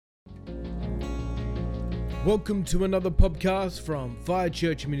Welcome to another podcast from Fire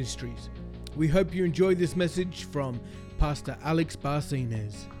Church Ministries. We hope you enjoy this message from Pastor Alex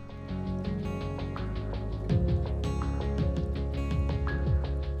Barcinez.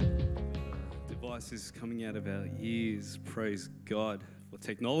 Devices coming out of our ears. Praise God for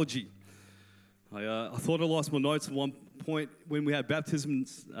technology. I thought I lost my notes at one point when we had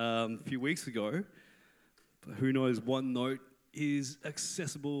baptisms a few weeks ago. But who knows, one note is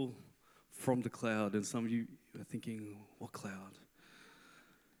accessible from the cloud. And some of you are thinking, what cloud?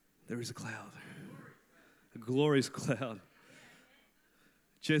 There is a cloud. A glorious cloud.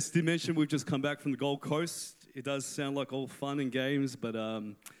 Jess did mention we've just come back from the Gold Coast. It does sound like all fun and games, but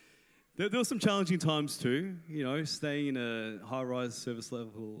there were some challenging times too. You know, staying in a high-rise service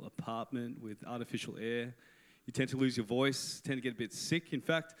level apartment with artificial air. You tend to lose your voice, tend to get a bit sick. In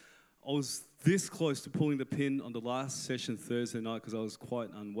fact, I was this close to pulling the pin on the last session Thursday night because I was quite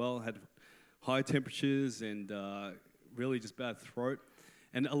unwell, had high temperatures and really just bad throat.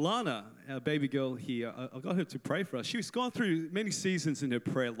 And Alana, our baby girl here, I got her to pray for us. She was gone through many seasons in her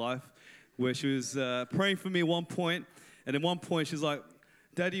prayer life where she was praying for me at one point, and at one point she's like,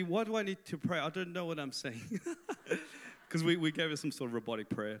 Daddy, why do I need to pray? I don't know what I'm saying. Because we gave her some sort of robotic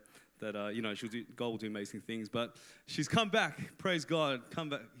prayer that, God will do amazing things. But she's come back. Praise God. Come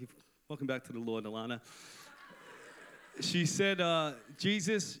back. Welcome back to the Lord, Alana. She said,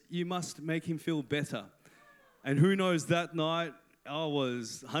 Jesus, you must make him feel better. And who knows, that night I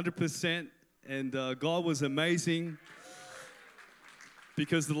was 100% and God was amazing.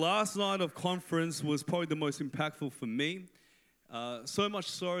 Because the last night of conference was probably the most impactful for me. So much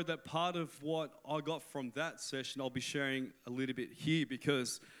so that part of what I got from that session, I'll be sharing a little bit here,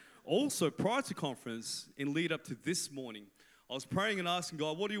 because also prior to conference, in lead up to this morning, I was praying and asking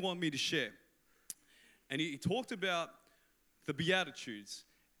God, what do you want me to share? And he talked about the Beatitudes.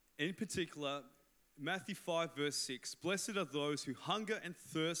 In particular, Matthew 5 verse 6, blessed are those who hunger and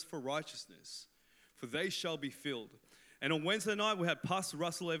thirst for righteousness, for they shall be filled. And on Wednesday night, we had Pastor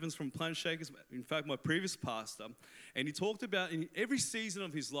Russell Evans from Planetshakers, in fact, my previous pastor, and he talked about in every season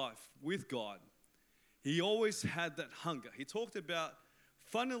of his life with God, he always had that hunger. He talked about,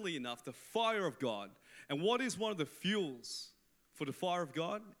 funnily enough, the fire of God. And what is one of the fuels for the fire of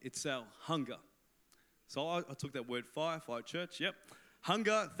God? It's our hunger. So I took that word fire church, yep.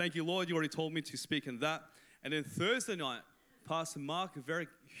 Hunger, thank you, Lord, you already told me to speak in that. And then Thursday night, Pastor Mark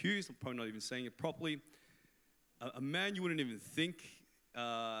Hughes, I'm probably not even saying it properly, a man you wouldn't even think,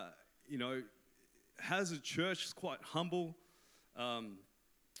 has a church, is quite humble.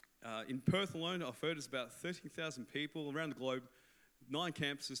 In Perth alone, I've heard it's about 13,000 people around the globe, 9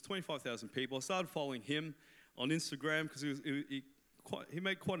 campuses, 25,000 people. I started following him on Instagram because he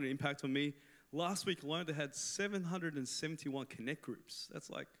made quite an impact on me. Last week alone, they had 771 connect groups. That's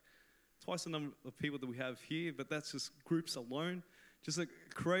like twice the number of people that we have here, but that's just groups alone. Just a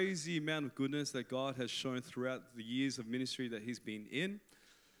crazy amount of goodness that God has shown throughout the years of ministry that he's been in.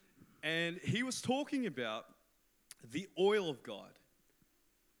 And he was talking about the oil of God.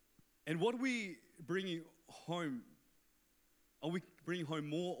 And what are we bringing home? Are we bringing home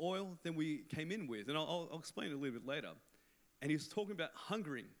more oil than we came in with? And I'll explain it a little bit later. And he was talking about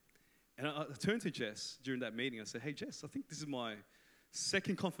hungering. And I turned to Jess during that meeting. I said, hey, Jess, I think this is my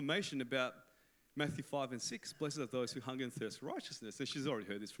second confirmation about Matthew 5 and 6. Blessed are those who hunger and thirst for righteousness. And she's already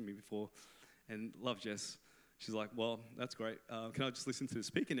heard this from me before. And love Jess. She's like, well, that's great. Can I just listen to the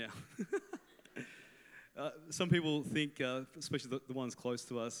speaker now? Some people think, especially the ones close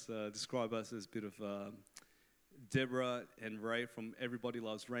to us, describe us as a bit of Deborah and Ray from Everybody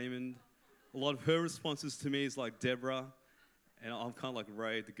Loves Raymond. A lot of her responses to me is like Deborah. And I'm kind of like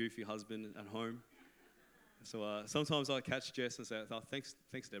Ray, the goofy husband at home. So sometimes I catch Jess and say, oh, thanks,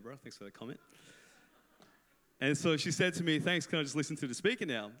 Deborah. Thanks for that comment. And so she said to me, thanks, can I just listen to the speaker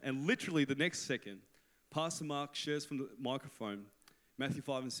now? And literally the next second, Pastor Mark shares from the microphone, Matthew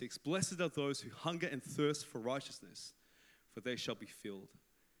 5 and 6, blessed are those who hunger and thirst for righteousness, for they shall be filled.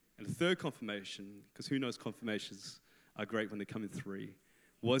 And the third confirmation, because who knows, confirmations are great when they come in 3,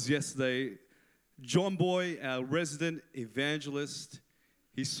 was yesterday. John Boy, our resident evangelist,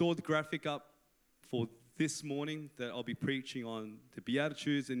 he saw the graphic up for this morning that I'll be preaching on the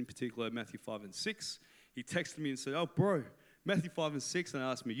Beatitudes, and in particular Matthew 5 and 6. He texted me and said, oh, bro, Matthew 5 and 6, and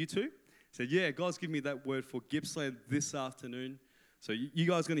I asked me, you too? He said, yeah, God's given me that word for Gippsland this afternoon. So you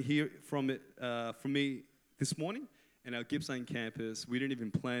guys are going to hear from me this morning in our Gippsland campus. We didn't even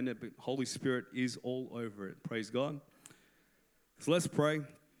plan it, but Holy Spirit is all over it. Praise God. So let's pray.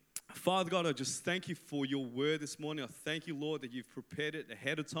 Father God, I just thank you for your word this morning. I thank you, Lord, that you've prepared it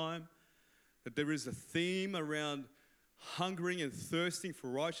ahead of time, that there is a theme around hungering and thirsting for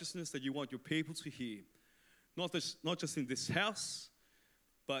righteousness that you want your people to hear. not just in this house,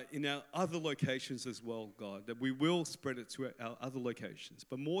 but in our other locations as well, God, that we will spread it to our other locations.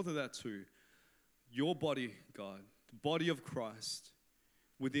 But more than that too, your body, God, the body of Christ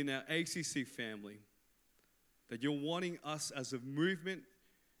within our ACC family, that you're wanting us as a movement,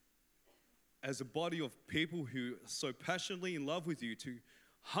 as a body of people who are so passionately in love with you, to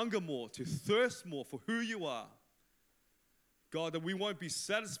hunger more, to thirst more for who you are. God, that we won't be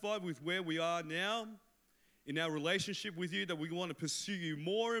satisfied with where we are now in our relationship with you, that we want to pursue you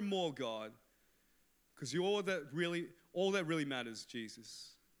more and more, God, because you're all that really matters,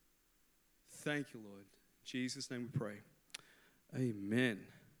 Jesus. Thank you, Lord. In Jesus' name we pray. Amen.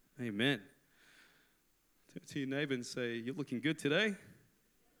 Amen. Turn to your neighbor and say, you're looking good today.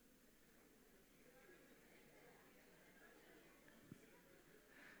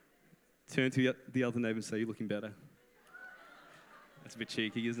 Turn to the other neighbor and say, you're looking better. That's a bit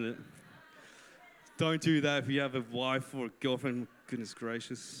cheeky, isn't it? Don't do that if you have a wife or a girlfriend. Goodness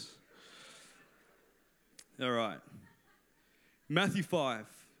gracious. All right. Matthew 5,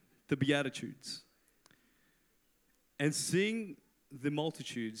 the Beatitudes. And seeing the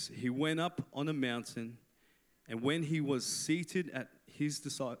multitudes, he went up on a mountain, and when he was seated, his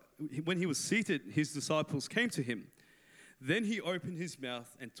disciples came to him. Then he opened his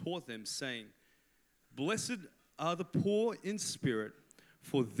mouth and taught them, saying, Blessed are the poor in spirit,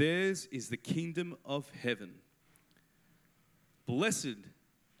 for theirs is the kingdom of heaven. Blessed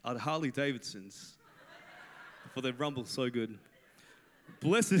are the Harley Davidsons, for they rumble so good.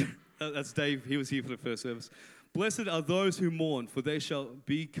 Blessed, that's Dave, he was here for the first service. Blessed are those who mourn, for they shall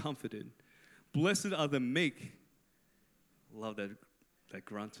be comforted. Blessed are the meek. Love that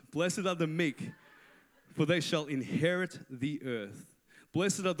grunt. Blessed are the meek, for they shall inherit the earth.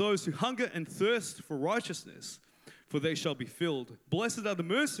 Blessed are those who hunger and thirst for righteousness, for they shall be filled. Blessed are the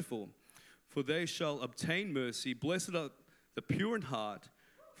merciful, for they shall obtain mercy. Blessed are the pure in heart,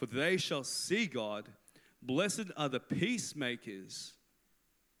 for they shall see God. Blessed are the peacemakers,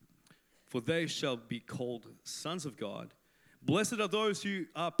 for they shall be called sons of God. Blessed are those who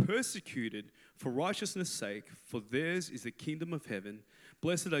are persecuted for righteousness' sake, for theirs is the kingdom of heaven.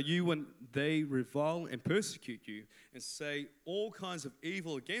 Blessed are you when they revile and persecute you and say all kinds of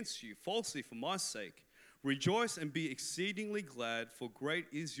evil against you falsely for my sake. Rejoice and be exceedingly glad, for great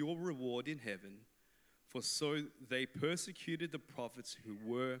is your reward in heaven. For so they persecuted the prophets who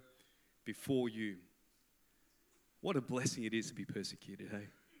were before you. What a blessing it is to be persecuted, hey?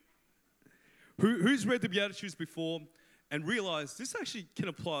 Who's read the Beatitudes before and realized this actually can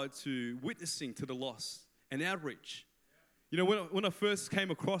apply to witnessing to the lost and outreach? You know, when I first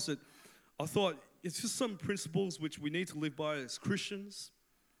came across it, I thought it's just some principles which we need to live by as Christians.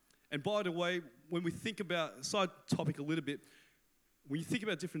 And by the way, when we think about, side topic a little bit, when you think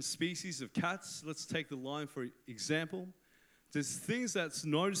about different species of cats, let's take the lion for example, there's things that's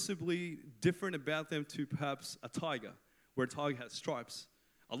noticeably different about them to perhaps a tiger, where a tiger has stripes.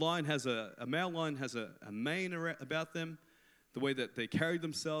 A male lion has a mane about them, the way that they carry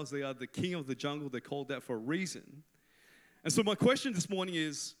themselves. They are the king of the jungle. They're called that for a reason. And so my question this morning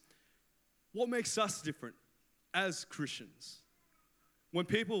is, what makes us different as Christians? When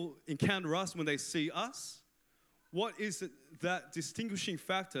people encounter us, when they see us, what is it, that distinguishing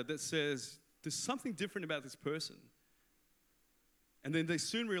factor that says there's something different about this person? And then they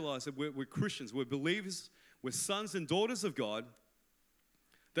soon realize that we're Christians, we're believers, we're sons and daughters of God.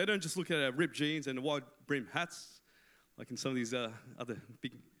 They don't just look at our ripped jeans and wide brim hats, like in some of these other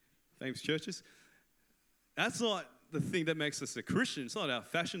big famous churches. That's not the thing that makes us a Christian. It's not our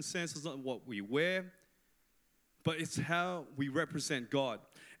fashion sense, it's not what we wear, but it's how we represent God.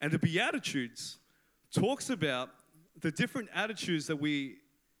 And the Beatitudes talks about the different attitudes that we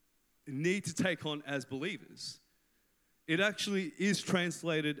need to take on as believers. It actually is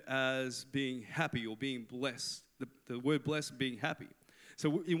translated as being happy or being blessed. The word blessed, being happy.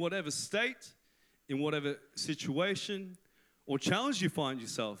 So in whatever state, in whatever situation or challenge you find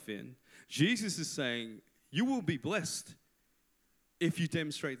yourself in, Jesus is saying you will be blessed if you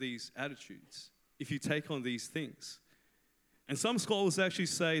demonstrate these attitudes, if you take on these things. And some scholars actually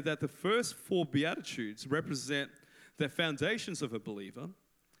say that the first 4 Beatitudes represent the foundations of a believer,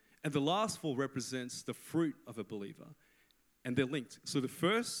 and the last 4 represents the fruit of a believer. And they're linked. So the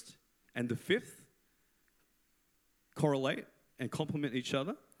first and the 5th correlate and complement each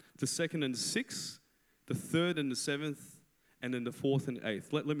other. The 2nd and the 6th, the 3rd and the 7th, and then the 4th and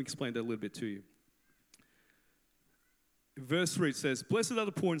 8th. Let me explain that a little bit to you. Verse 3 says, Blessed are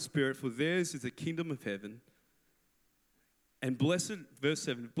the poor in spirit, for theirs is the kingdom of heaven. And verse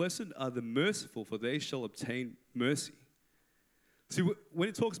 7, blessed are the merciful, for they shall obtain mercy. See, when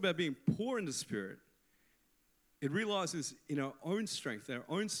it talks about being poor in the spirit, it realizes in our own strength, our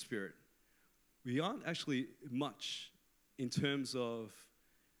own spirit, we aren't actually much in terms of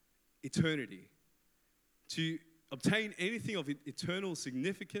eternity. To obtain anything of eternal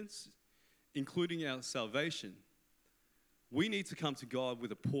significance, including our salvation, we need to come to God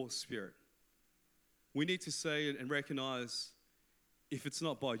with a poor spirit. We need to say and recognize, if it's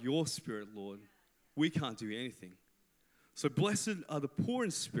not by your Spirit, Lord, we can't do anything. So blessed are the poor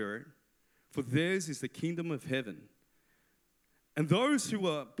in spirit, for theirs is the kingdom of heaven. And those who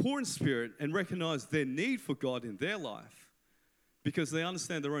are poor in spirit and recognize their need for God in their life, because they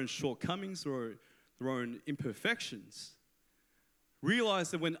understand their own shortcomings or their own imperfections,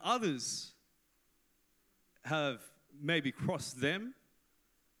 realize that when others have maybe crossed them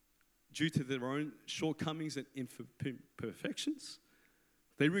due to their own shortcomings and imperfections,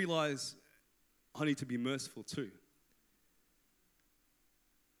 they realize, I need to be merciful too.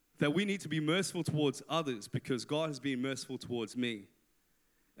 That we need to be merciful towards others because God has been merciful towards me.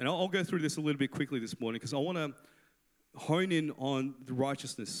 And I'll go through this a little bit quickly this morning because I want to hone in on the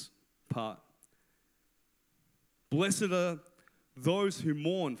righteousness part. Blessed are those who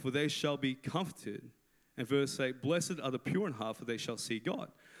mourn, for they shall be comforted. And verse 8, blessed are the pure in heart, for they shall see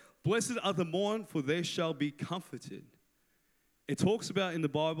God. Blessed are the mourn, for they shall be comforted. It talks about in the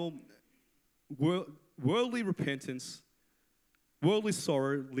Bible, worldly repentance, worldly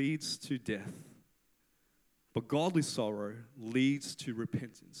sorrow leads to death. But godly sorrow leads to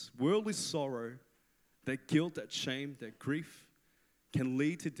repentance. Worldly sorrow, that guilt, that shame, that grief, can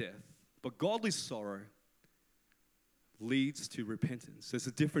lead to death. But godly sorrow leads to repentance. There's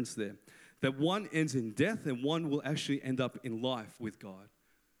a difference there. That one ends in death and one will actually end up in life with God.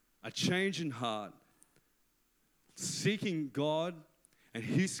 A change in heart, seeking God and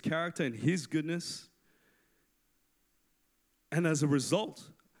His character and His goodness. And as a result,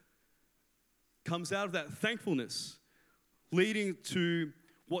 comes out of that thankfulness, leading to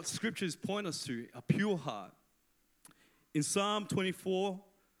what scriptures point us to, a pure heart. In Psalm 24,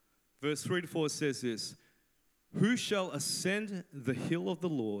 verse 3 to 4, it says this, who shall ascend the hill of the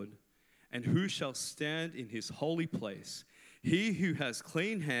Lord, and who shall stand in His holy place? He who has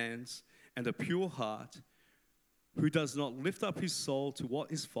clean hands and a pure heart, who does not lift up his soul to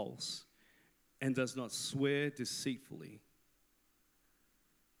what is false, and does not swear deceitfully.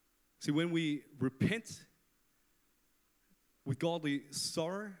 See, when we repent with godly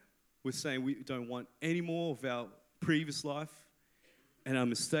sorrow, we're saying we don't want any more of our previous life and our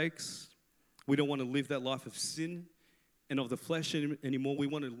mistakes. We don't want to live that life of sin and of the flesh anymore. We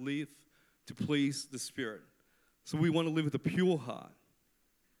want to live to please the Spirit. So we want to live with a pure heart.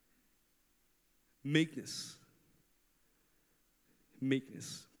 Meekness.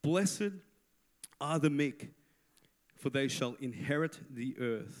 Meekness. Blessed are the meek, for they shall inherit the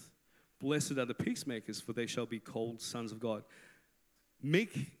earth. Blessed are the peacemakers, for they shall be called sons of God.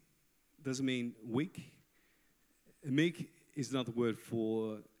 Meek doesn't mean weak. Meek is another word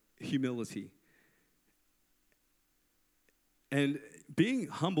for humility. And being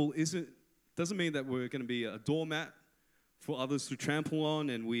humble doesn't mean that we're going to be a doormat for others to trample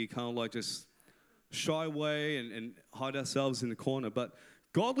on and we kind of like just shy away and hide ourselves in the corner. But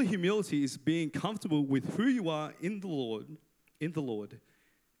godly humility is being comfortable with who you are in the Lord,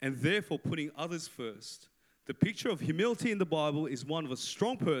 and therefore putting others first. The picture of humility in the Bible is one of a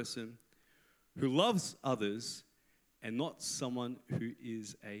strong person who loves others and not someone who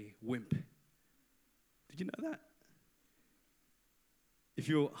is a wimp. Did you know that? If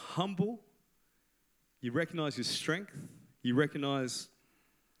you're humble, you recognize your strength, you recognize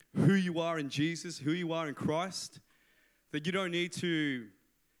who you are in Jesus, who you are in Christ, that you don't need to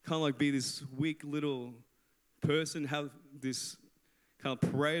kind of like be this weak little person, have this kind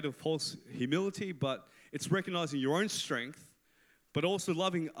of parade of false humility, but it's recognizing your own strength, but also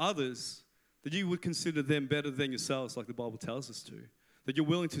loving others, that you would consider them better than yourselves, like the Bible tells us to, that you're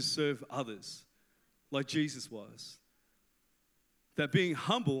willing to serve others like Jesus was. That being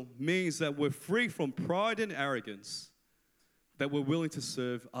humble means that we're free from pride and arrogance, that we're willing to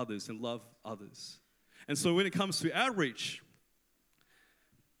serve others and love others. And so when it comes to outreach,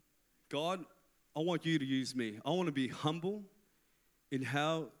 God, I want you to use me. I want to be humble in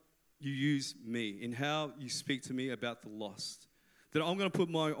how you use me, in how you speak to me about the lost. That I'm going to put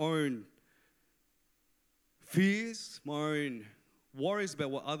my own fears, my own worries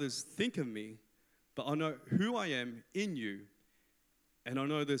about what others think of me, but I know who I am in you, and I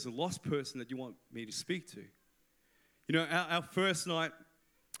know there's a lost person that you want me to speak to. You know, our first night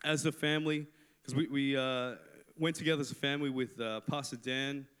as a family, because we went together as a family with Pastor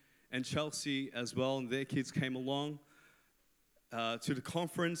Dan and Chelsea as well, and their kids came along to the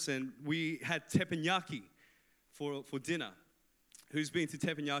conference, and we had teppanyaki for dinner. Who's been to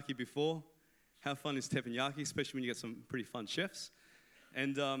teppanyaki before? How fun is teppanyaki, especially when you get some pretty fun chefs?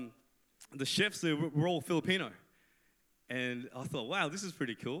 And the chefs, were all Filipino. And I thought, wow, this is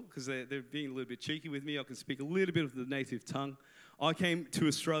pretty cool because they're being a little bit cheeky with me. I can speak a little bit of the native tongue. I came to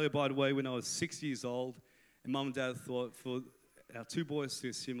Australia, by the way, when I was 6 years old. And Mum and Dad thought for our two boys to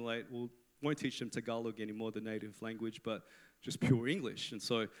assimilate, we won't teach them Tagalog anymore, the native language, but just pure English. And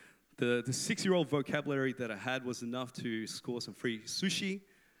so the 6-year-old vocabulary that I had was enough to score some free sushi,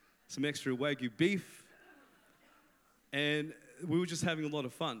 some extra Wagyu beef. And we were just having a lot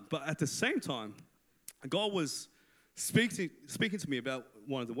of fun. But at the same time, God was speaking to me about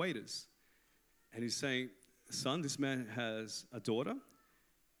one of the waiters. And he's saying, son, this man has a daughter,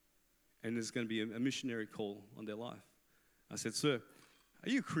 and there's going to be a missionary call on their life. I said, sir, are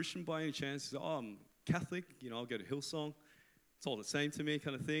you a Christian by any chance? He said, oh, I'm Catholic. I'll go to Hillsong. It's all the same to me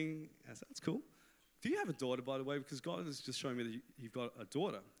kind of thing. I said, that's cool. Do you have a daughter, by the way? Because God is just showing me that you've got a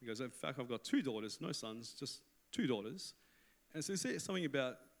daughter. He goes, in fact, I've got 2 daughters, no sons, just 2 daughters. And so he said something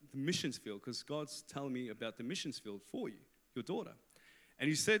about the missions field, because God's telling me about the missions field for you, your daughter. And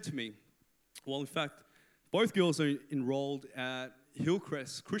he said to me, well, in fact, both girls are enrolled at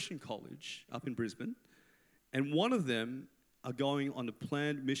Hillcrest Christian College up in Brisbane, and one of them are going on a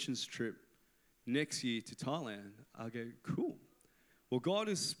planned missions trip next year to Thailand. I go, cool. Well, God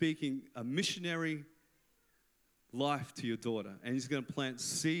is speaking a missionary life to your daughter, and he's going to plant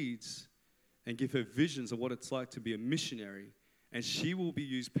seeds and give her visions of what it's like to be a missionary, and she will be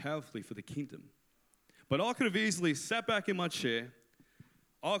used powerfully for the kingdom. But I could have easily sat back in my chair.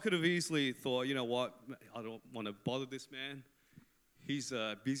 I could have easily thought, you know what, I don't want to bother this man. He's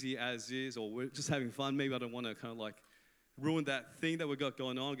busy as is, or we're just having fun. Maybe I don't want to kind of like ruin that thing that we've got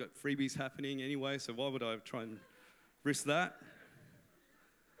going on. We've got freebies happening anyway, so why would I try and risk that?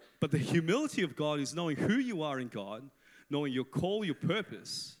 But the humility of God is knowing who you are in God, knowing your call, your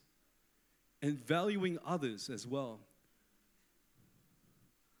purpose, and valuing others as well.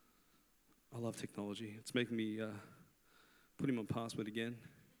 I love technology. It's making me put in my password again.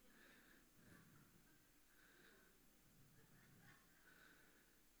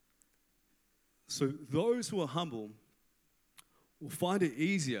 So those who are humble will find it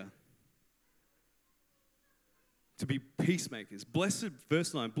easier to be peacemakers. Blessed,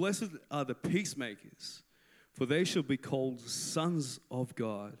 verse 9, blessed are the peacemakers, for they shall be called sons of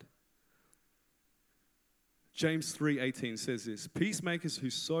God. James 3:18 says this, peacemakers who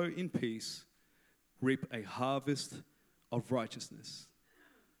sow in peace reap a harvest of righteousness.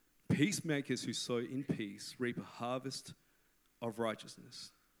 Peacemakers who sow in peace reap a harvest of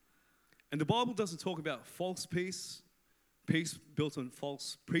righteousness. And the Bible doesn't talk about false peace, peace built on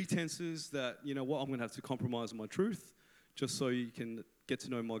false pretenses that, you know what, I'm going to have to compromise on my truth just so you can get to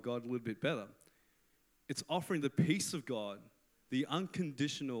know my God a little bit better. It's offering the peace of God, the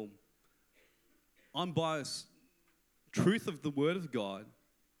unconditional, unbiased truth of the Word of God,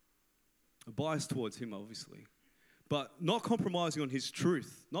 a bias towards Him, obviously, but not compromising on His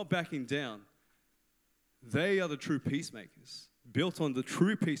truth, not backing down. They are the true peacemakers, built on the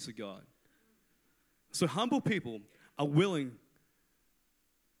true peace of God. So humble people are willing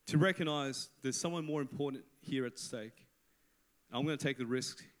to recognize there's someone more important here at stake. I'm going to take the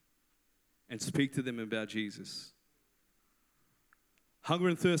risk and speak to them about Jesus. Hunger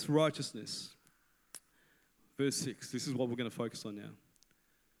and thirst for righteousness. Verse 6, this is what we're going to focus on now.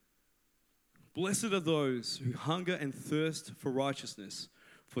 Blessed are those who hunger and thirst for righteousness,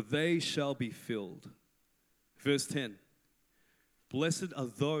 for they shall be filled. Verse 10, blessed are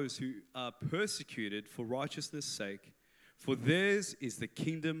those who are persecuted for righteousness' sake, for theirs is the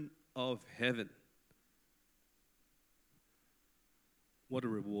kingdom of heaven. What a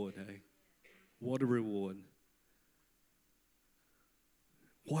reward, eh? What a reward.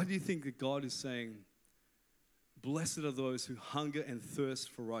 Why do you think that God is saying, blessed are those who hunger and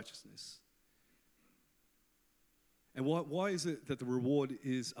thirst for righteousness? And why is it that the reward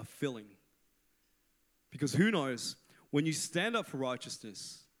is a filling? Because who knows, when you stand up for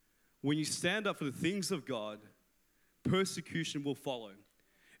righteousness, when you stand up for the things of God, persecution will follow.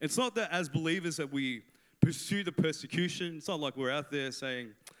 It's not that as believers that we pursue the persecution. It's not like we're out there saying,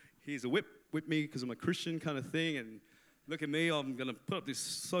 here's a whip me because I'm a Christian kind of thing, and look at me, I'm going to put up this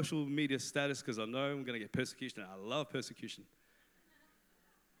social media status because I know I'm going to get persecution. I love persecution.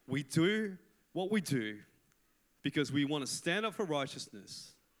 We do what we do because we want to stand up for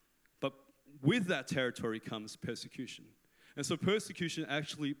righteousness, but with that territory comes persecution. And so persecution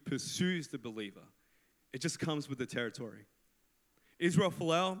actually pursues the believer. It just comes with the territory. Israel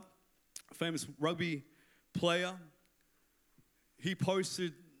Folau, a famous rugby player, he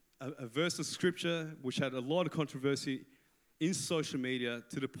posted a verse of scripture which had a lot of controversy in social media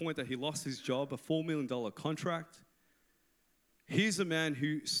to the point that he lost his job, a $4 million contract. He's a man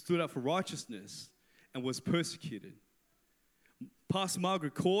who stood up for righteousness and was persecuted. Pastor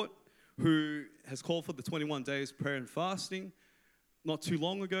Margaret Court, who has called for the 21 days prayer and fasting, not too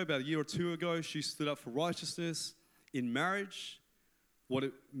long ago, about a year or two ago, she stood up for righteousness in marriage, what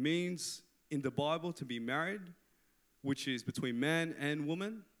it means in the Bible to be married, which is between man and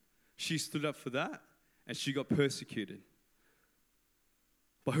woman. She stood up for that, and she got persecuted.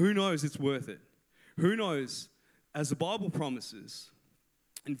 But who knows, it's worth it. Who knows, as the Bible promises,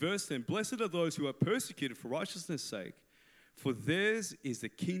 in verse 10, blessed are those who are persecuted for righteousness' sake, for theirs is the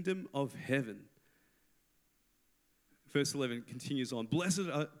kingdom of heaven. Verse 11 continues on,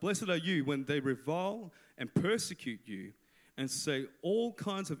 blessed are you when they revile and persecute you and say all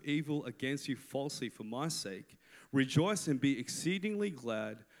kinds of evil against you falsely for my sake. Rejoice and be exceedingly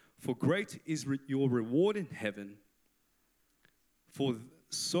glad, for great is your reward in heaven. For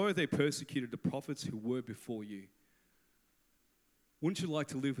so they persecuted the prophets who were before you. Wouldn't you like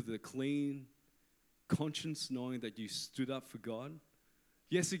to live with a clean conscience, knowing that you stood up for God?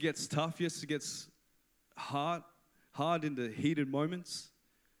 Yes, it gets tough. Yes, it gets hard in the heated moments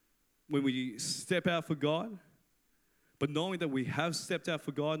when we step out for God. But knowing that we have stepped out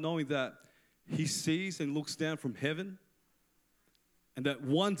for God, knowing that He sees and looks down from heaven, and that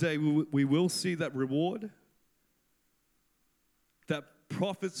one day we will see that reward, that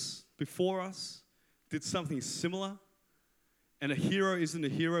prophets before us did something similar, and a hero isn't a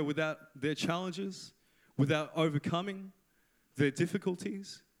hero without their challenges, without overcoming their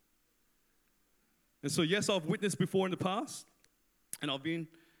difficulties. And so, yes, I've witnessed before in the past, and I've been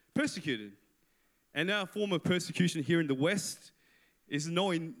persecuted. And our form of persecution here in the West is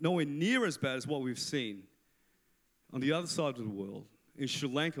nowhere near as bad as what we've seen on the other side of the world, in Sri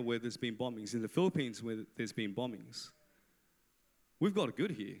Lanka where there's been bombings, in the Philippines where there's been bombings. We've got it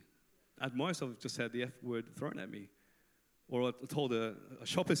good here. At most, I've just had the F word thrown at me. Or I told a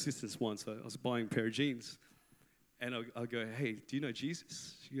shop assistant once, I was buying a pair of jeans, and I go, hey, do you know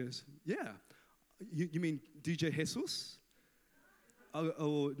Jesus? She goes, yeah. You mean DJ Jesus?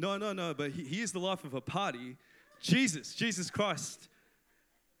 Oh, no, but he is the life of a party. Jesus Christ.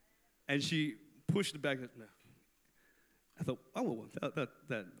 And she pushed it back. No. I thought, oh, well,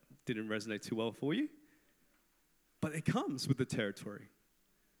 that didn't resonate too well for you. But it comes with the territory.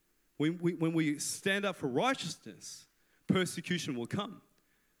 When we stand up for righteousness, persecution will come.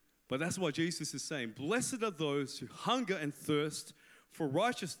 But that's why Jesus is saying, blessed are those who hunger and thirst for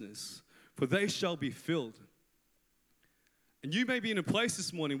righteousness, for they shall be filled. And you may be in a place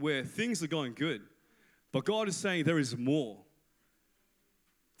this morning where things are going good, but God is saying there is more.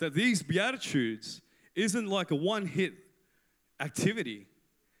 That these Beatitudes isn't like a one-hit activity,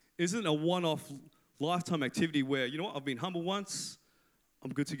 isn't a one-off lifetime activity where, you know what, I've been humble once,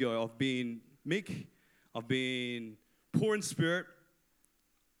 I'm good to go. I've been meek, I've been poor in spirit,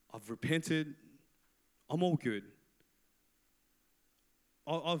 I've repented, I'm all good.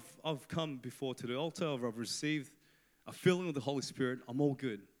 I've come before to the altar, I've received a filling of the Holy Spirit, I'm all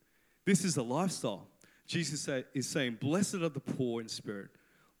good. This is a lifestyle. Jesus is saying, blessed are the poor in spirit.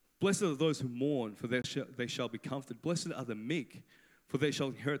 Blessed are those who mourn, for they shall be comforted. Blessed are the meek, for they shall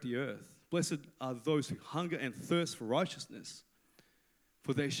inherit the earth. Blessed are those who hunger and thirst for righteousness,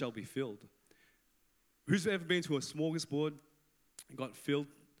 for they shall be filled. Who's ever been to a smorgasbord and got filled,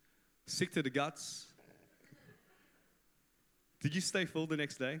 sick to the guts? Did you stay full the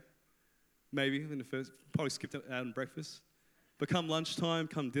next day? Maybe in the first, probably skipped out on breakfast. But come lunchtime,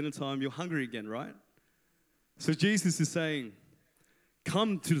 come dinner time, you're hungry again, right? So Jesus is saying,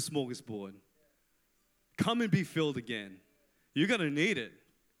 come to the smorgasbord. Come and be filled again. You're going to need it.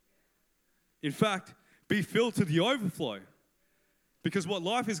 In fact, be filled to the overflow. Because what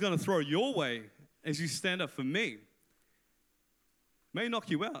life is going to throw your way as you stand up for me may knock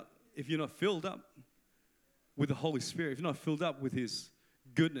you out if you're not filled up with the Holy Spirit, if you're not filled up with His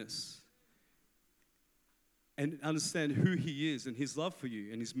goodness, and understand who He is and His love for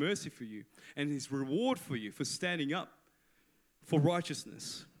you and His mercy for you and His reward for you for standing up for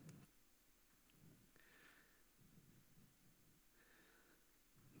righteousness.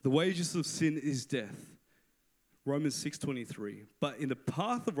 The wages of sin is death. Romans 6:23. But in the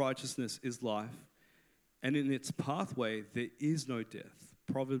path of righteousness is life, and in its pathway there is no death.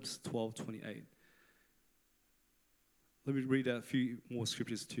 Proverbs 12:28. Let me read out a few more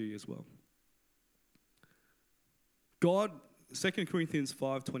scriptures to you as well. God, 2 Corinthians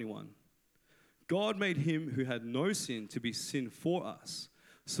 5:21. God made Him who had no sin to be sin for us,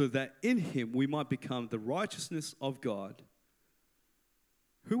 so that in Him we might become the righteousness of God.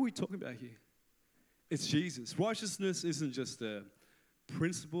 Who are we talking about here? It's Jesus. Righteousness isn't just a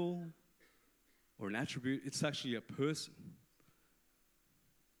principle or an attribute. It's actually a person.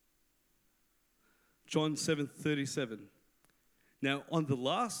 John 7:37. Now, on the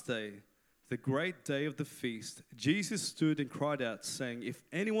last day, the great day of the feast, Jesus stood and cried out, saying, "If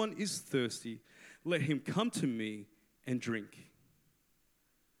anyone is thirsty, let him come to me and drink."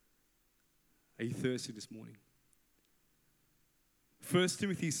 Are you thirsty this morning? 1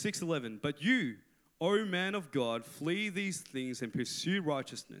 Timothy 6:11. But you, O man of God, flee these things and pursue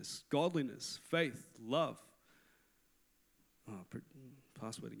righteousness, godliness, faith, love.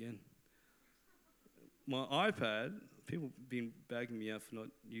 Password again. My iPad, people have been bagging me out for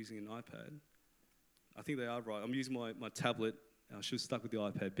not using an iPad. I think they are right. I'm using my tablet. I should have stuck with the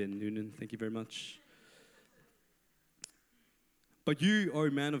iPad, Ben Noonan. Thank you very much. But you, O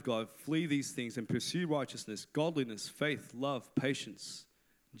man of God, flee these things and pursue righteousness, godliness, faith, love, patience,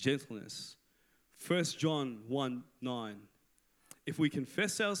 gentleness. 1 John 1:9. If we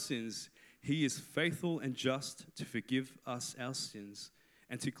confess our sins, he is faithful and just to forgive us our sins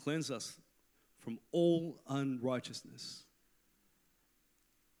and to cleanse us from all unrighteousness.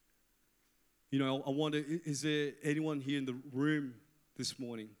 You know, I wonder, is there anyone here in the room this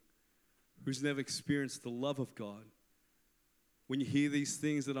morning who's never experienced the love of God? When you hear these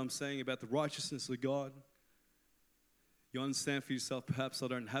things that I'm saying about the righteousness of God, you understand for yourself, perhaps I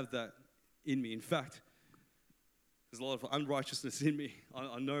don't have that in me. In fact, there's a lot of unrighteousness in me.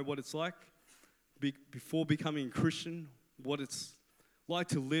 I know what it's like before becoming a Christian, what it's like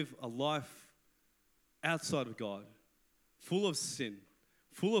to live a life outside of God, full of sin,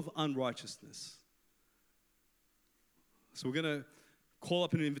 full of unrighteousness. So we're going to call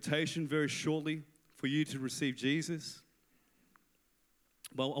up an invitation very shortly for you to receive Jesus.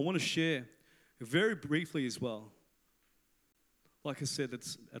 But I want to share very briefly as well, like I said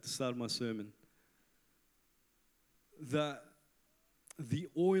at the start of my sermon, that the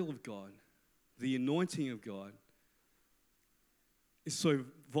oil of God, the anointing of God, is so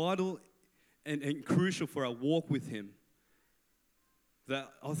vital and crucial for our walk with Him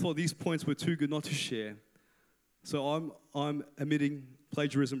that I thought these points were too good not to share. So I'm admitting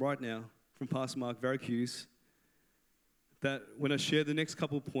plagiarism right now from Pastor Mark Varicuse, that when I share the next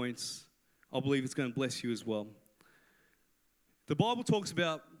couple of points, I believe it's going to bless you as well. The Bible talks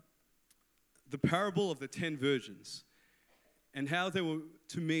about the parable of the 10 virgins and how they were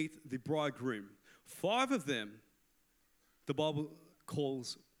to meet the bridegroom. 5 of them, the Bible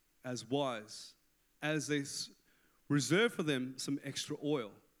calls as wise, as they reserve for them some extra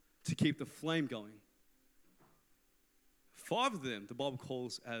oil to keep the flame going. 5 of them, the Bible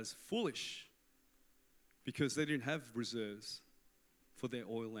calls as foolish, because they didn't have reserves for their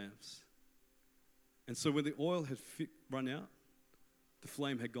oil lamps. And so when the oil had run out, the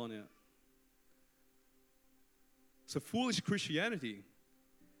flame had gone out. So foolish Christianity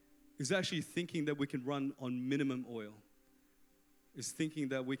is actually thinking that we can run on minimum oil. Is thinking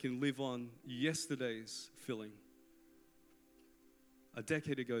that we can live on yesterday's filling, a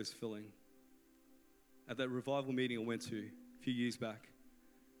decade ago's filling. At that revival meeting I went to a few years back,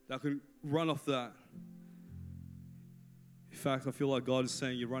 that I can run off that. In fact, I feel like God is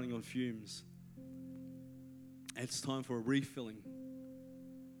saying you're running on fumes. And it's time for a refilling.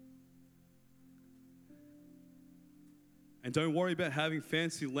 And don't worry about having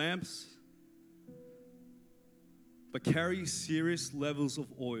fancy lamps, but carry serious levels of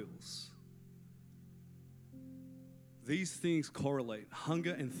oils. These things correlate.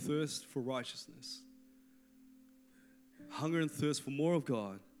 Hunger and thirst for righteousness. Hunger and thirst for more of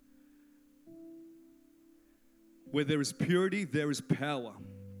God. Where there is purity, there is power.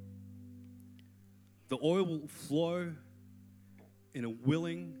 The oil will flow in a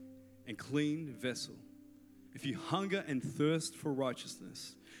willing and clean vessel. If you hunger and thirst for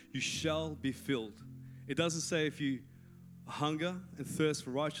righteousness, you shall be filled. It doesn't say if you hunger and thirst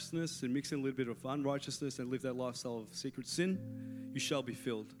for righteousness and mix in a little bit of unrighteousness and live that lifestyle of secret sin, you shall be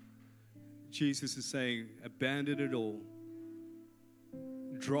filled. Jesus is saying, abandon it all.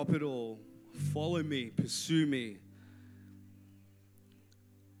 Drop it all. Follow me. Pursue me.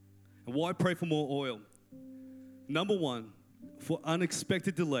 And why pray for more oil? Number one, for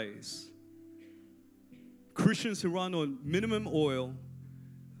unexpected delays. Christians who run on minimum oil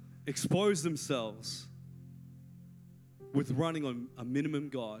expose themselves with running on a minimum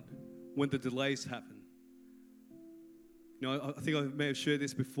God when the delays happen. You know, I think I may have shared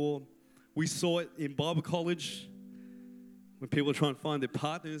this before. We saw it in Bible college when people are trying to find their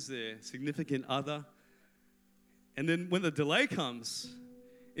partners, their significant other. And then when the delay comes,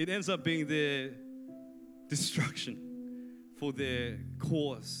 it ends up being their destruction. for their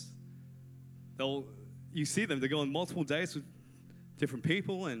cause. You see them, they go on multiple dates with different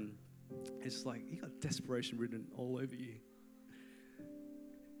people, and it's like you got desperation written all over you.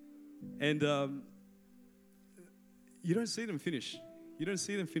 And you don't see them finish. You don't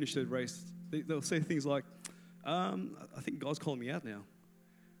see them finish their race. They'll say things like, I think God's calling me out now.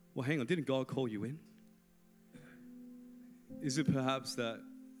 Well, hang on, didn't God call you in? Is it perhaps that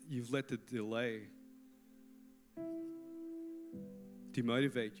you've let the delay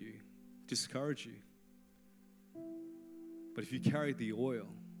demotivate you, discourage you? But if you carry the oil,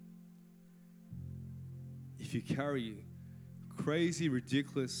 if you carry crazy,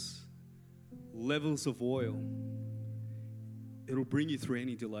 ridiculous levels of oil, it'll bring you through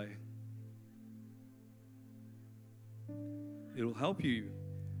any delay. It'll help you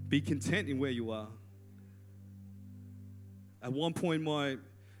be content in where you are. At one point in my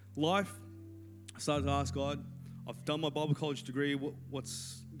life, I started to ask God, I've done my Bible college degree,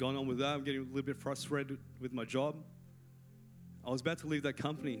 what's going on with that? I'm getting a little bit frustrated with my job. I was about to leave that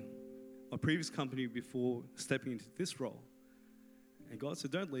company, my previous company, before stepping into this role. And God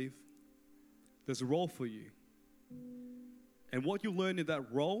said, don't leave. There's a role for you. And what you learn in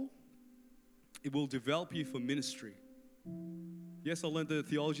that role, it will develop you for ministry. Yes, I learned the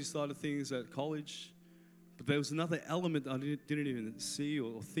theology side of things at college, but there was another element I didn't even see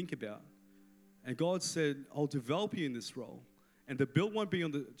or think about. And God said, I'll develop you in this role. And the build won't be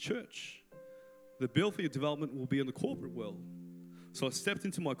on the church. The build for your development will be in the corporate world. So I stepped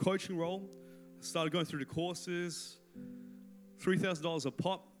into my coaching role, started going through the courses, $3,000 a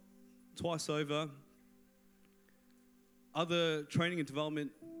pop, twice over. Other training and development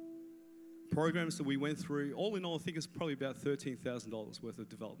programs that we went through, all in all, I think it's probably about $13,000 worth of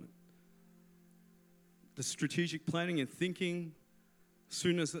development. The strategic planning and thinking, as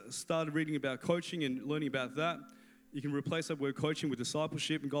soon as I started reading about coaching and learning about that, you can replace that word coaching with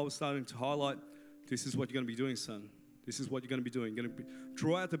discipleship, and God was starting to highlight, this is what you're going to be doing, son. This is what you're going to be doing. You're going to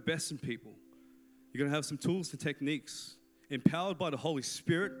draw out the best in people. You're going to have some tools and techniques, empowered by the Holy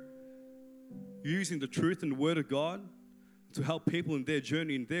Spirit, using the truth and the Word of God to help people in their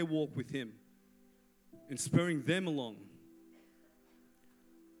journey, in their walk with Him, and spurring them along.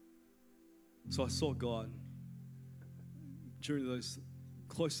 So I saw God during those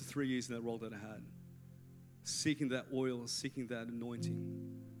close to 3 years in that role that I had, seeking that oil, seeking that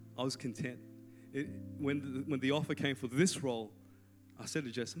anointing. I was content. When the offer came for this role, I said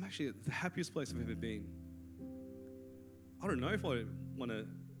to Jess, I'm actually at the happiest place I've ever been. I don't know if I want to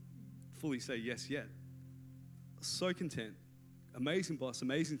fully say yes yet. So content. Amazing boss,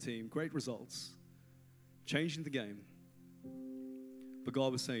 amazing team, great results. Changing the game. But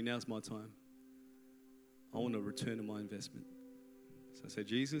God was saying, now's my time. I want a return on my investment. So I said,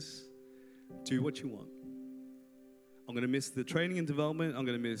 Jesus, do what you want. I'm going to miss the training and development. I'm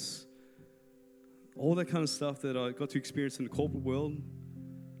going to miss all that kind of stuff that I got to experience in the corporate world.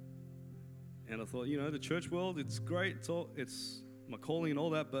 And I thought, the church world, it's great. It's my calling and all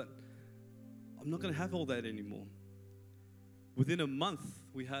that, but I'm not going to have all that anymore. Within a month,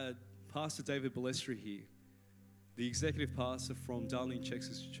 we had Pastor David Balestri here, the executive pastor from Darlene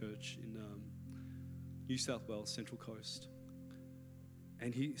Texas Church in New South Wales, Central Coast.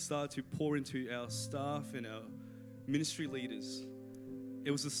 And he started to pour into our staff and our ministry leaders.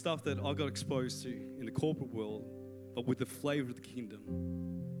 It was the stuff that I got exposed to in the corporate world, but with the flavor of the kingdom,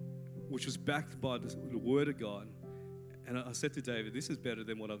 which was backed by the Word of God. And I said to David, this is better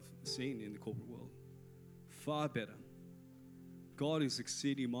than what I've seen in the corporate world. Far better. God is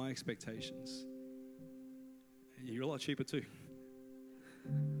exceeding my expectations. And you're a lot cheaper too.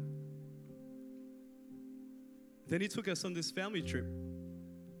 Then he took us on this family trip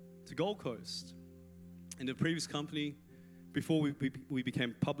to Gold Coast. In the previous company, before we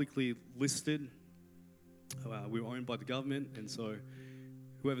became publicly listed, we were owned by the government, and so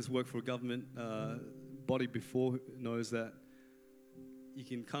whoever's worked for a government body before knows that you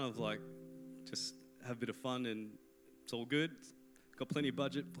can kind of like just have a bit of fun and it's all good. Got plenty of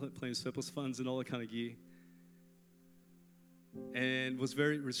budget, plenty of surplus funds and all that kind of gear. And was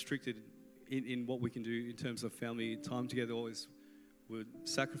very restricted in what we can do in terms of family time together. Always would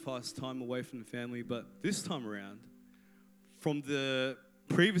sacrifice time away from the family. But this time around, from the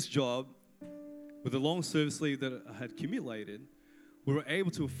previous job, with the long service leave that I had accumulated, we were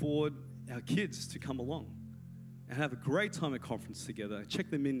able to afford our kids to come along and have a great time at conference together.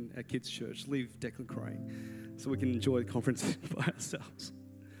 Check them in at Kids Church. Leave Declan crying so we can enjoy the conference by ourselves.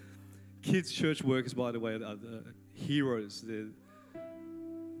 Kids Church workers, by the way, are the heroes.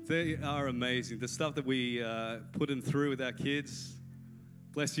 They are amazing. The stuff that we put them through with our kids,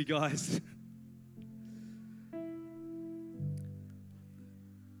 bless you guys.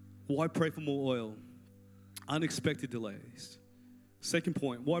 Why pray for more oil? Unexpected delays. Second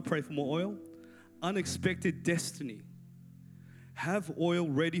point, why pray for more oil? Unexpected destiny. Have oil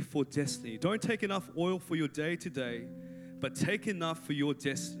ready for destiny. Don't take enough oil for your day to day, but take enough for your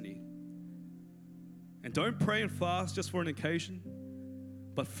destiny. And don't pray and fast just for an occasion,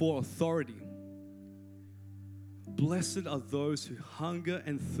 but for authority. Blessed are those who hunger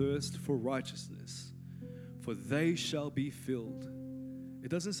and thirst for righteousness, for they shall be filled. It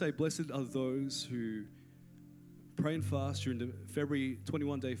doesn't say blessed are those who pray and fast during the February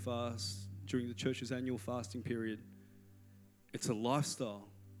 21-day fast, during the church's annual fasting period. It's a lifestyle.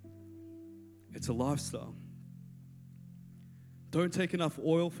 It's a lifestyle. Don't take enough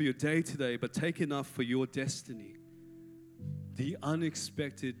oil for your day today, but take enough for your destiny. The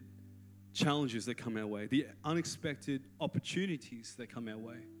unexpected challenges that come our way, the unexpected opportunities that come our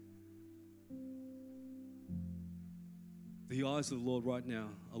way. The eyes of the Lord right now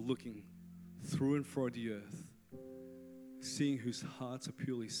are looking through and through the earth, seeing whose hearts are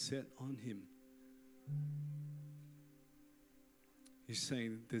purely set on Him. He's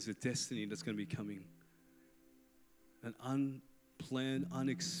saying there's a destiny that's going to be coming. An unplanned,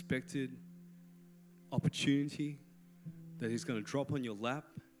 unexpected opportunity that He's going to drop on your lap.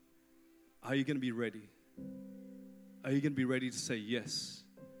 Are you going to be ready? Are you going to be ready to say yes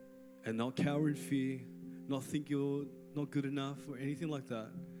and not cower in fear, not think you're not good enough or anything like that,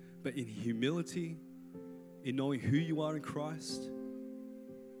 but in humility, in knowing who you are in Christ,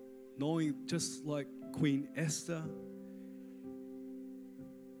 knowing just like Queen Esther,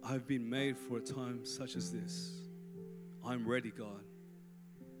 I've been made for a time such as this. I'm ready, God.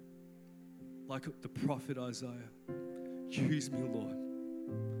 Like the prophet Isaiah, use me, Lord.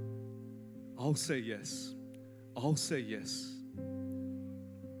 I'll say yes. I'll say yes.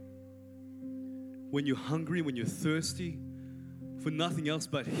 When you're hungry, when you're thirsty for nothing else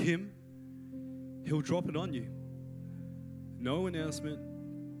but Him, He'll drop it on you. No announcement.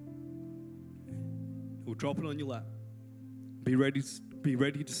 He'll drop it on your lap. Be ready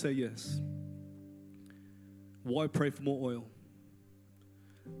to say yes. Why pray for more oil?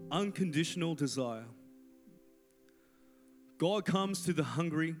 Unconditional desire. God comes to the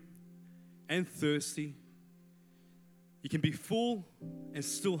hungry and thirsty. You can be full and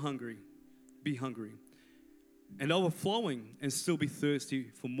still hungry. Be hungry. And overflowing and still be thirsty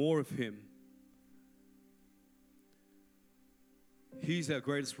for more of Him. He's our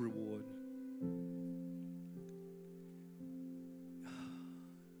greatest reward.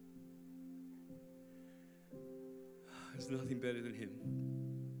 There's nothing better than Him.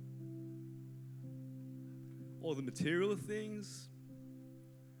 All the material things,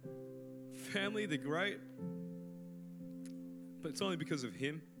 family, they're great, but it's only because of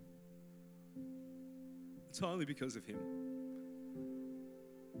Him. It's only because of Him.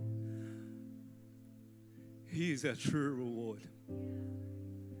 He is our true reward.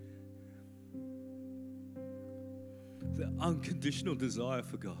 The unconditional desire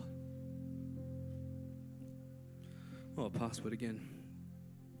for God. Oh, password again.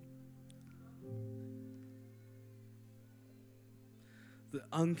 The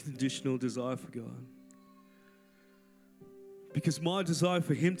unconditional desire for God. Because my desire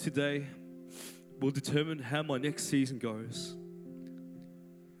for Him today will determine how my next season goes.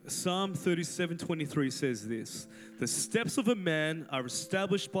 Psalm 37:23 says this: the steps of a man are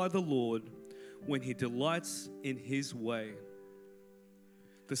established by the Lord when he delights in His way.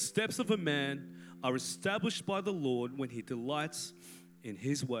 The steps of a man are established by the Lord when he delights in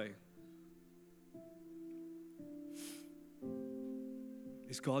His way.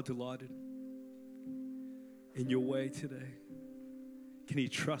 Is God delighted in your way today? Can He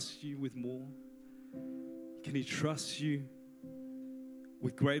trust you with more? Can He trust you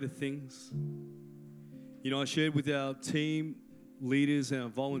with greater things? You know, I shared with our team leaders and our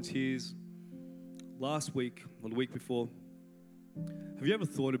volunteers last week, or the week before. Have you ever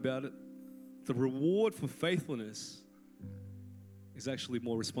thought about it? The reward for faithfulness is actually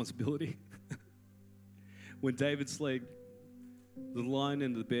more responsibility. When David slayed the lion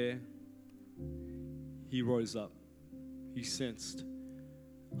and the bear, he rose up. He sensed,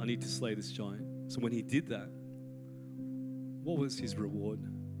 I need to slay this giant. So when he did that, what was his reward?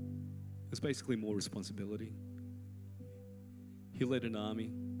 It was basically more responsibility. He led an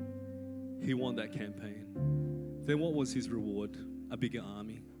army. He won that campaign. Then what was his reward? A bigger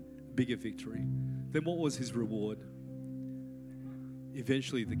army, a bigger victory. Then what was his reward?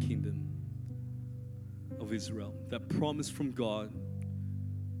 Eventually the kingdom of Israel. That promise from God.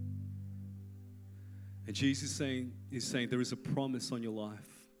 And Jesus is saying there is a promise on your life.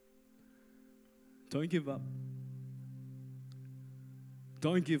 Don't give up.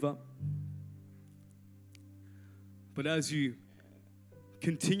 Don't give up. But as you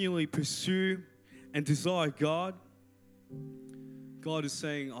continually pursue and desire God, God is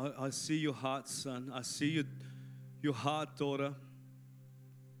saying, I see your heart, son. I see your heart, daughter.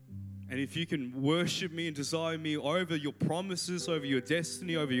 And if you can worship me and desire me over your promises, over your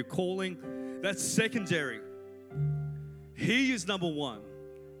destiny, over your calling, that's secondary. He is number one.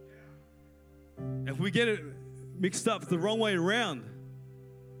 If we get it mixed up the wrong way around,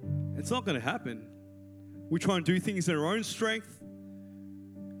 it's not going to happen. We try and do things in our own strength.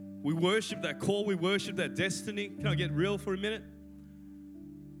 We worship that call. We worship that destiny. Can I get real for a minute?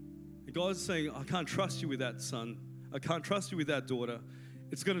 And God's saying, I can't trust you with that, son. I can't trust you with that, daughter.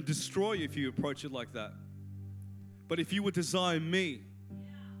 It's going to destroy you if you approach it like that. But if you would desire me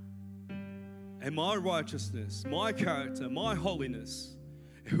and my righteousness, my character, my holiness,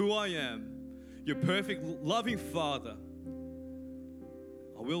 who I am, your perfect, loving Father,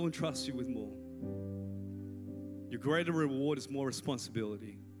 I will entrust you with more. Your greater reward is more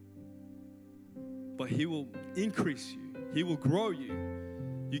responsibility. But He will increase you. He will grow you.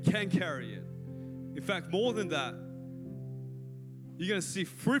 You can carry it. In fact, more than that, you're going to see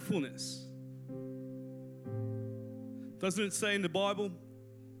fruitfulness. Doesn't it say in the Bible,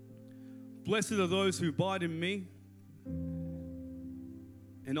 blessed are those who abide in me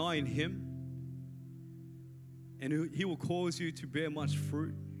and I in Him? And He will cause you to bear much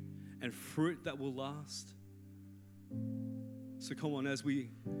fruit, and fruit that will last. So come on, as we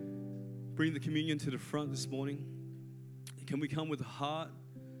bring the communion to the front this morning, can we come with a heart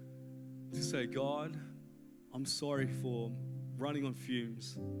to say, God, I'm sorry for running on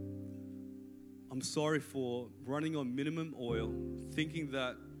fumes. I'm sorry for running on minimum oil, thinking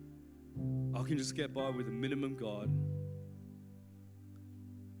that I can just get by with a minimum God.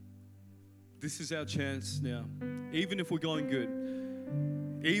 This is our chance now. Even if we're going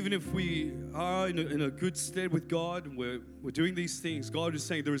good, even if we are in a good stead with God, and we're doing these things, God is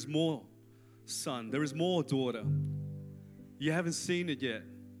saying there is more, son. There is more, daughter. You haven't seen it yet.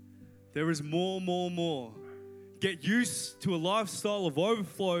 There is more. Get used to a lifestyle of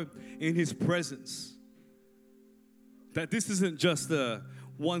overflow in His presence. That this isn't just the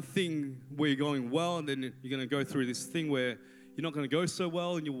one thing where you're going well and then you're going to go through this thing where you're not going to go so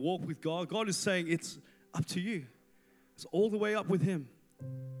well in your walk with God. God is saying it's up to you. It's all the way up with Him.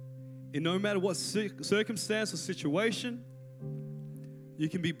 And no matter what circumstance or situation, you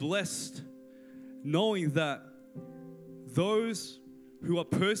can be blessed knowing that those who are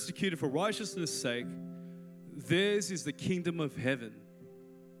persecuted for righteousness' sake, theirs is the kingdom of heaven.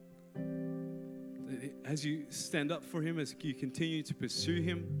 As you stand up for Him, as you continue to pursue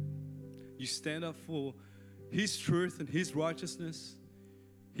Him, you stand up for His truth and His righteousness.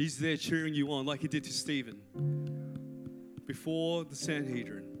 He's there cheering you on like He did to Stephen before the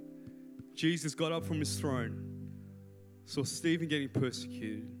Sanhedrin. Jesus got up from His throne, saw Stephen getting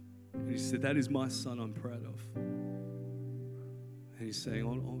persecuted, and He said, that is my son I'm proud of. And He's saying,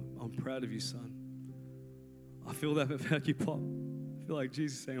 I'm proud of you, son. I feel that about you, Pop. I feel like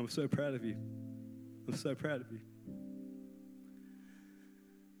Jesus saying, I'm so proud of you. I'm so proud of you.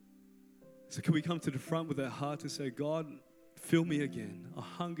 So can we come to the front with our heart to say, God, fill me again. I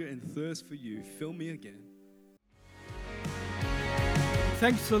hunger and thirst for you. Fill me again.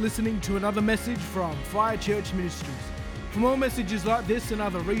 Thanks for listening to another message from Fire Church Ministries. For more messages like this and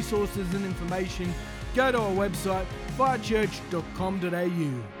other resources and information, go to our website,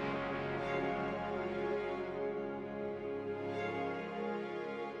 firechurch.com.au.